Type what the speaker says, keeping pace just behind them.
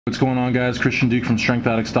What's going on, guys? Christian Duke from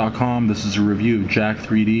StrengthAddicts.com. This is a review of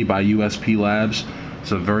Jack3d by USPLabs.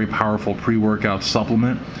 It's a very powerful pre-workout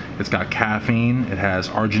supplement. It's got caffeine, it has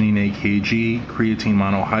arginine AKG, creatine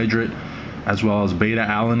monohydrate, as well as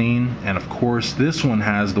beta-alanine, and of course this one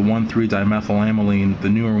has the 1,3-dimethylamine. The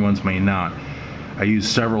newer ones may not. I used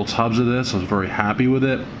several tubs of this. I was very happy with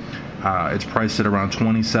it. It's priced at around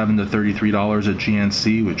 $27 to $33 at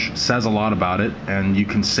GNC, which says a lot about it, and you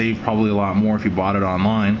can save probably a lot more if you bought it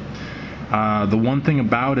online. The one thing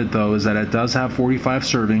about it, though, is that it does have 45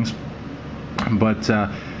 servings, but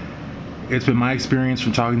it's been my experience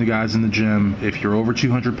from talking to guys in the gym, if you're over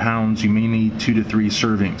 200 pounds, you may need 2 to 3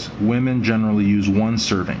 servings. Women generally use 1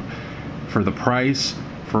 serving. For the price,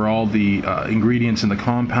 for all the ingredients in the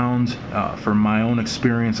compound, from my own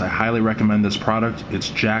experience, I highly recommend this product. It's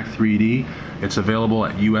Jack3d. It's available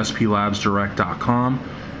at USPLabsdirect.com.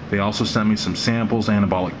 They also sent me some samples,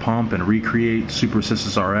 Anabolic Pump and Recreate, Super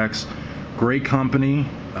Sis RX. Great company.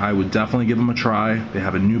 I would definitely give them a try. They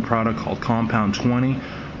have a new product called Compound 20.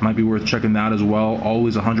 Might be worth checking that as well.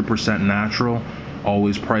 Always 100% natural,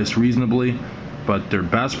 always priced reasonably, but their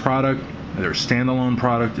best product, their standalone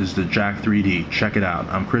product, is the Jack3d. Check it out.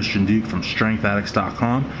 I'm Christian Duke from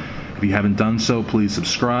StrengthAddicts.com. If you haven't done so, please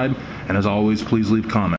subscribe, and as always, please leave comments.